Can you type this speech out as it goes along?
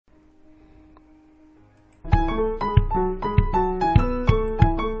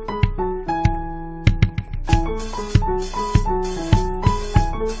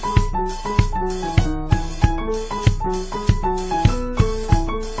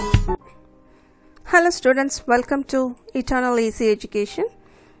Hello students, welcome to Eternal Easy Education.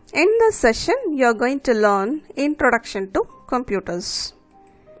 In this session, you are going to learn Introduction to Computers.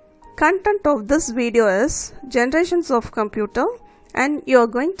 Content of this video is generations of computer, and you are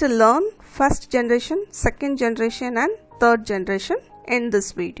going to learn first generation, second generation and third generation in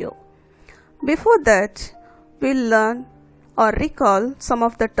this video. Before that, we'll learn or recall some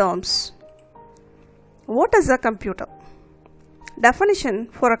of the terms. What is a computer? Definition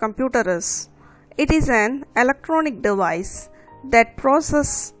for a computer is: it is an electronic device that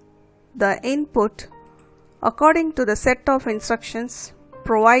processes the input according to the set of instructions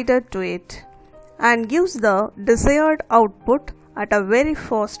provided to it and gives the desired output at a very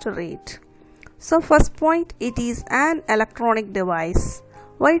fast rate. So first point, it is an electronic device.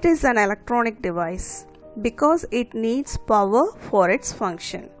 Why it is an electronic device? Because it needs power for its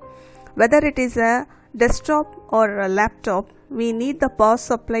function. Whether it is a desktop or a laptop, we need the power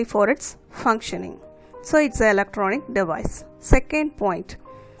supply for its functioning. So it's an electronic device. Second point,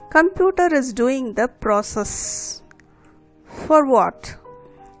 computer is doing the process. For what?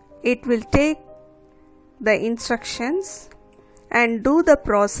 It will take the instructions and do the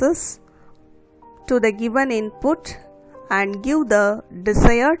process to the given input and give the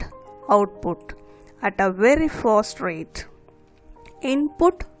desired output at a very fast rate.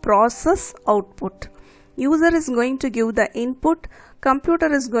 Input, process, output. User is going to give the input,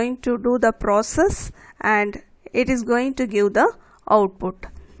 computer is going to do the process, and it is going to give the output.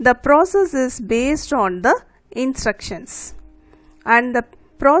 The process is based on the instructions, and the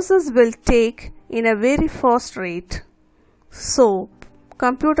process will take in a very fast rate. So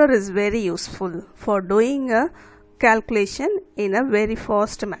computer is very useful for doing a calculation in a very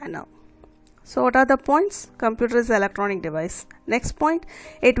fast manner. So what are the points? Computer is an electronic device. Next point,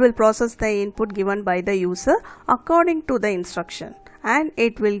 it will process the input given by the user according to the instruction, and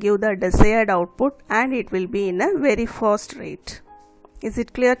it will give the desired output, and it will be in a very fast rate. Is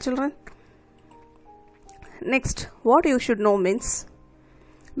it clear, children? Next, what you should know means,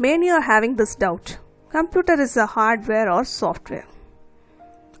 many are having this doubt. Computer is a hardware or software?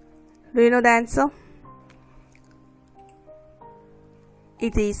 Do you know the answer?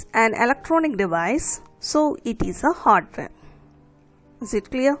 It is an electronic device, so it is a hardware. Is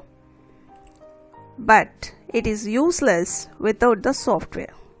it clear? But it is useless without the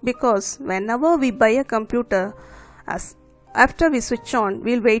software, because whenever we buy a computer, after we switch on,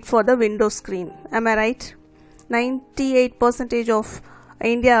 we'll wait for the Windows screen. Am I right? 98% of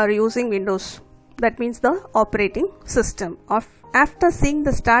India are using Windows. That means the operating system. After seeing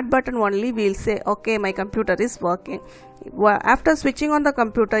the start button only, we'll say, okay, my computer is working. After switching on the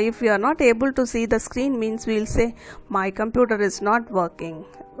computer, if we are not able to see the screen, means we'll say my computer is not working,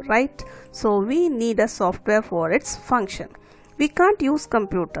 right? So we need a software for its function. We can't use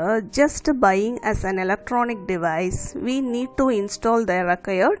computer just buying as an electronic device. We need to install the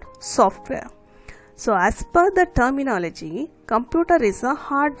required software. So as per the terminology, computer is a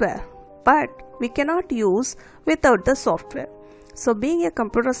hardware, but we cannot use without the software. So being a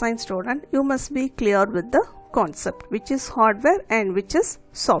computer science student, you must be clear with the concept, which is hardware and which is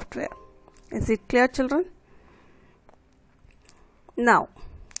software. Is it clear, children? Now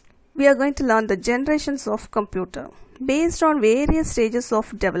we are going to learn the generations of computer. Based on various stages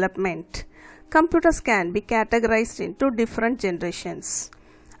of development, computers can be categorized into different generations.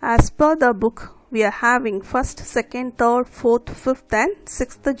 As per the book, we are having first, second, third, fourth, fifth and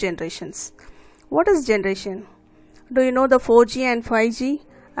sixth generations. What is generation? Do you know the 4G and 5G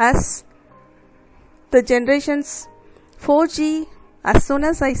as the generations? 4G, as soon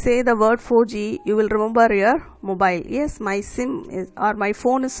as I say the word 4G, you will remember your mobile. Yes, my SIM is, or my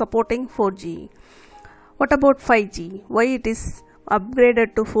phone is supporting 4G. What about 5G? Why it is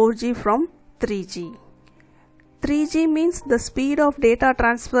upgraded to 4G from 3G? 3G means the speed of data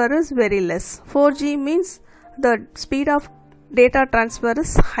transfer is very less. 4G means the speed of data transfer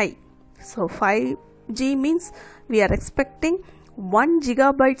is high. So 5G means we are expecting 1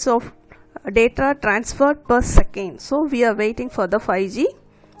 gigabytes of data transferred per second. So we are waiting for the 5G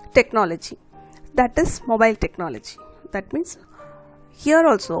technology. That is mobile technology. That means here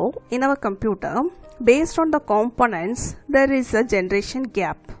also in our computer, based on the components, there is a generation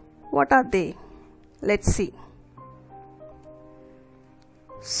gap. What are they? Let's see.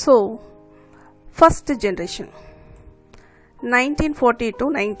 So first generation, 1940 to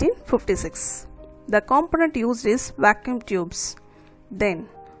 1956. The component used is vacuum tubes. Then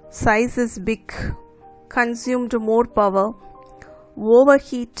size is big, consumed more power,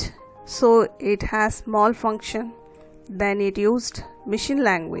 overheat, so it has malfunction. Then it used machine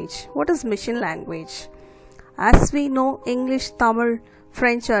language. What is machine language? As we know, English, Tamil,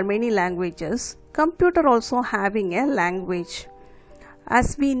 French are many languages. computer also having a language.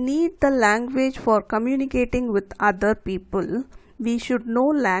 As we need the language for communicating with other people, we should know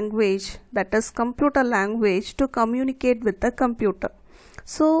language, that is computer language, to communicate with the computer.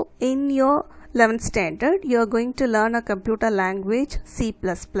 So in your 11th standard, you are going to learn a computer language C++.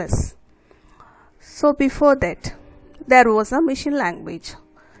 So before that, there was a machine language.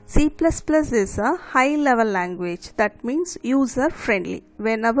 C++ is a high level language, that means user friendly.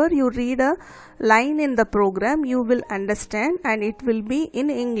 Whenever you read a line in the program, you will understand and it will be in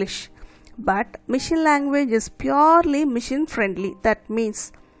English. But machine language is purely machine friendly. That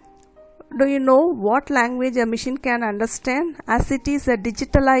means, do you know what language a machine can understand? As it is a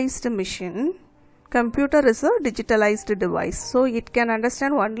digitalized machine, computer is a digitalized device. So it can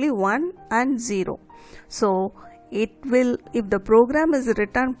understand only 1 and 0. So it will, if the program is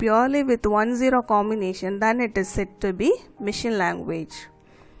written purely with 1-0 combination, then it is said to be machine language.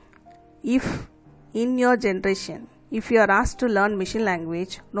 If in your generation, if you are asked to learn machine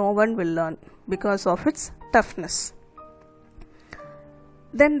language, no one will learn because of its toughness.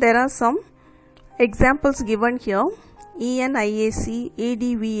 Then there are some examples given here. ENIAC,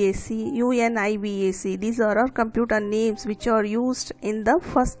 ADVAC, UNIVAC. These are our computer names which are used in the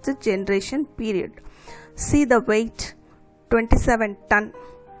first generation period. See the weight, 27 ton,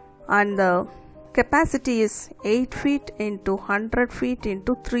 and the capacity is 8 feet into 100 feet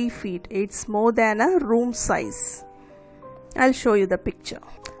into 3 feet. It's more than a room size. I'll show you the picture.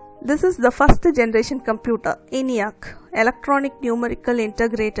 This is the first generation computer, ENIAC, Electronic Numerical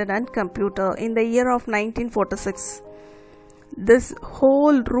Integrated and Computer, in the year of 1946. This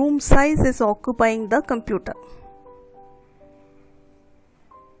whole room size is occupying the computer.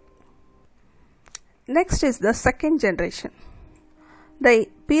 Next is the second generation. The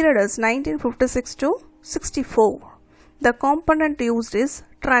period is 1956 to 64. The component used is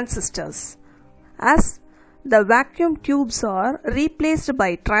transistors. As the vacuum tubes are replaced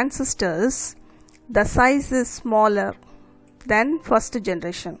by transistors, the size is smaller than first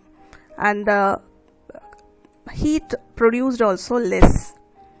generation and the heat produced also less.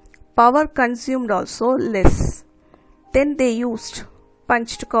 Power consumed also less. Then they used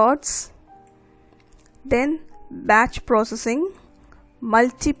punched cards. Then batch processing,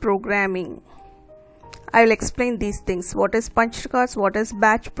 multiprogramming. I will explain these things. What is punched cards, what is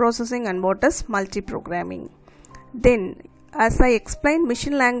batch processing, and what is multiprogramming. Then, as I explained,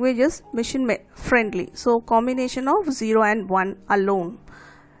 machine language is machine friendly. So combination of 0 and 1 alone.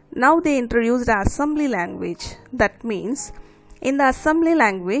 Now they introduced assembly language. That means in the assembly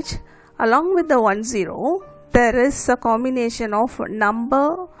language, along with the 1-0, there is a combination of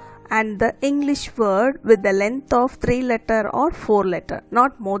number and the English word with the length of 3 letter or 4 letter,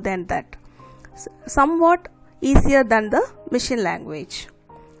 not more than that. Somewhat easier than the machine language.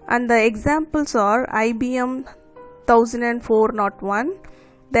 And the examples are IBM 10401,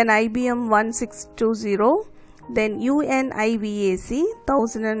 then IBM 1620, then UNIVAC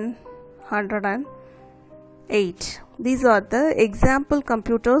 1108. These are the example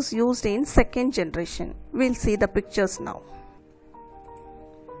computers used in second generation. We'll see the pictures now.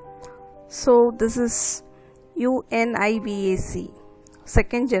 So this is UNIVAC,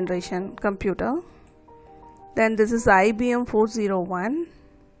 second generation computer. Then this is IBM 401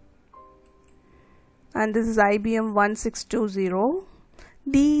 and this is IBM 1620.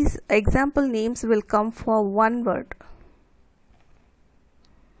 These example names will come for one word.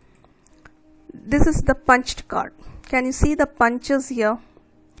 This is the punched card. Can you see the punches here?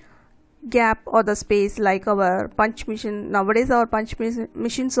 Gap or the space, like our punch machine. Nowadays our punch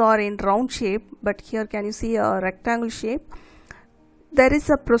machines are in round shape, but here can you see a rectangle shape? There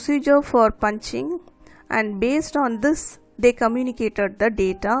is a procedure for punching, and based on this they communicated the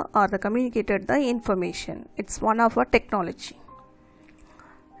data or they communicated the information. It's one of our technology.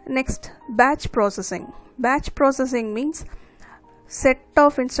 Next, batch processing. Batch processing means set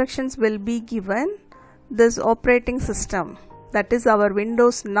of instructions will be given this operating system, that is our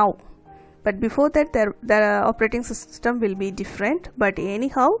Windows now. But before that the operating system will be different, but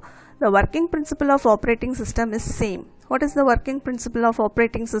anyhow the working principle of operating system is same. What is the working principle of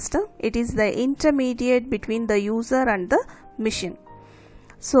operating system? It is the intermediate between the user and the machine.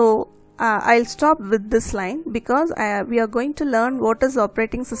 So I'll stop with this line because we are going to learn what is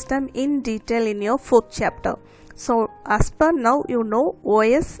operating system in detail in your 4th chapter. So as per now, you know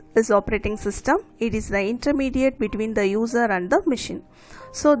OS is operating system. It is the intermediate between the user and the machine.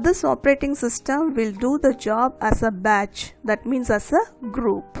 So this operating system will do the job as a batch, that means as a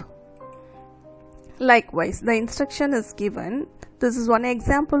group. Likewise, the instruction is given. This is one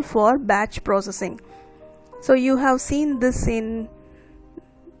example for batch processing. So you have seen this in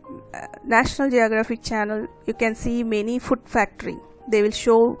National Geographic channel, you can see many food factory. They will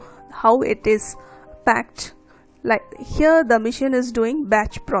show how it is packed. Like here the machine is doing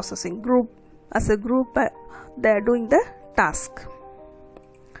batch processing. As a group they are doing the task.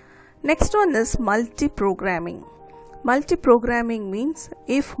 Next one is multiprogramming. Multiprogramming means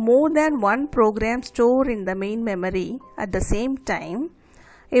if more than one program stored in the main memory at the same time,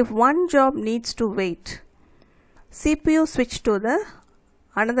 if one job needs to wait, CPU switch to the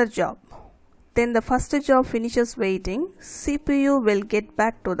another job. Then the first job finishes waiting, CPU will get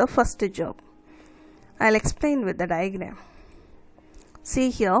back to the first job. I'll explain with the diagram. See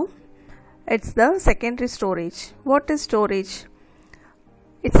here, it's the secondary storage. What is storage?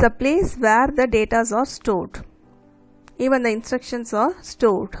 It's a place where the data are stored. Even the instructions are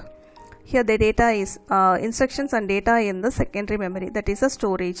stored. Here the data is instructions and data in the secondary memory, that is a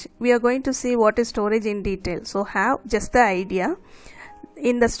storage. We are going to see what is storage in detail. So have just the idea.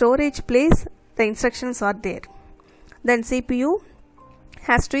 In the storage place the instructions are there. Then CPU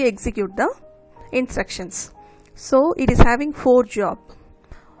has to execute the instructions. So it is having 4 jobs.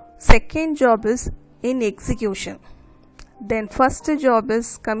 Second job is in execution. Then first job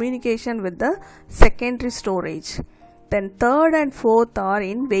is communication with the secondary storage. Then third and fourth are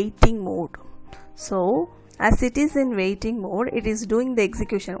in waiting mode. So as it is in waiting mode, it is doing the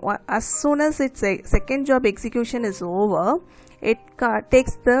execution. As soon as its second job execution is over, it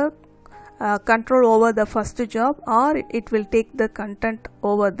takes the control over the first job, or it will take the content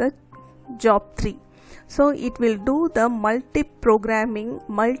over the job 3. So it will do the multiprogramming,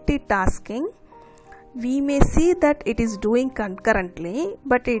 multitasking. We may see that it is doing concurrently,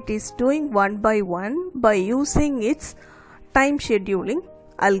 but it is doing one by one by using its time scheduling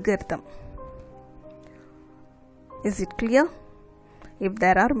algorithm. Is it clear? If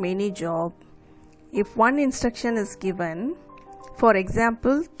there are many jobs, if one instruction is given, for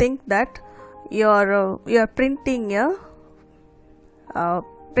example, think that you are printing a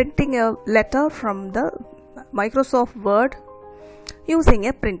letter from the Microsoft Word using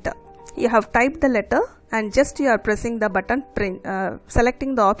a printer. You have typed the letter and just you are pressing the button print,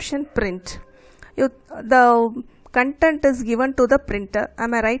 selecting the option print. The content is given to the printer.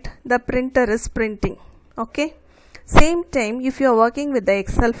 Am I right? The printer is printing. Okay. Same time, if you are working with the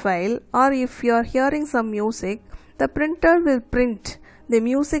Excel file or if you are hearing some music, the printer will print, the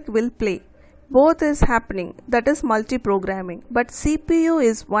music will play. Both is happening. That is multiprogramming. But CPU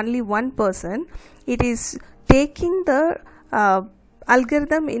is only one person. It is taking the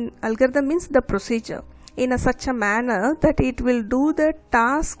algorithm means the procedure in such a manner that it will do the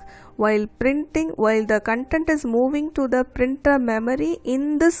task while printing, while the content is moving to the printer memory.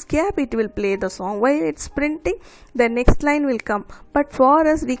 In this gap it will play the song. While it's printing, the next line will come. But for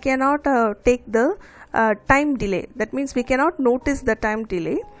us, we cannot take the time delay. That means we cannot notice the time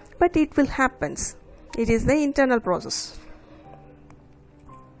delay, but it will happen. It is the internal process.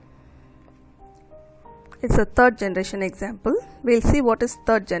 It's a third generation example. We'll see what is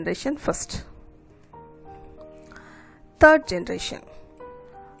third generation first. Third generation.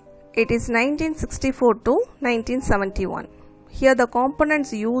 It is 1964 to 1971. Here the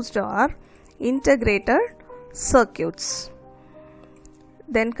components used are integrated circuits.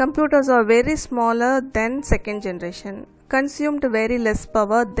 Then computers are very smaller than second generation, consumed very less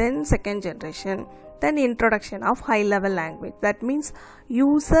power than second generation. Then introduction of high level language. That means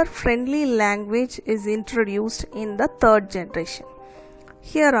user friendly language is introduced in the third generation.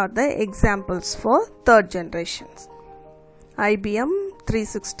 Here are the examples for third generation. IBM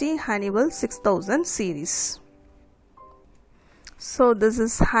 360 Honeywell 6000 series. So this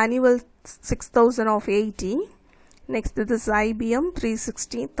is Honeywell 6000 of 80. Next, this is IBM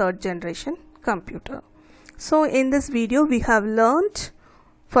 360 third generation computer. So in this video we have learned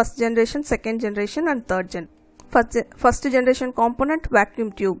first generation, second generation and third gen. First generation component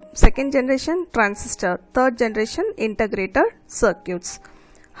vacuum tube, second generation transistor, third generation integrated circuits.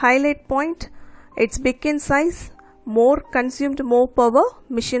 Highlight point, it's big in size, more consumed more power,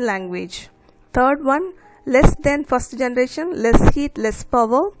 machine language. Third one, less than first generation, less heat, less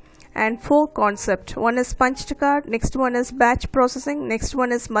power. And 4 concept. One is punched card, next one is batch processing, next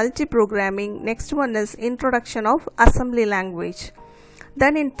one is multiprogramming, next one is introduction of assembly language.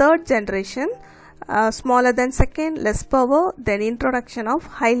 Then in third generation, smaller than second, less power, then introduction of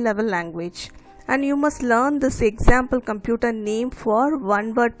high level language. And you must learn this example computer name for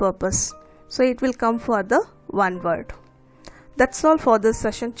one word purpose. So it will come for the one word. That's all for this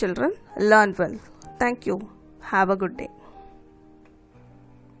session, children. Learn well. Thank you. Have a good day.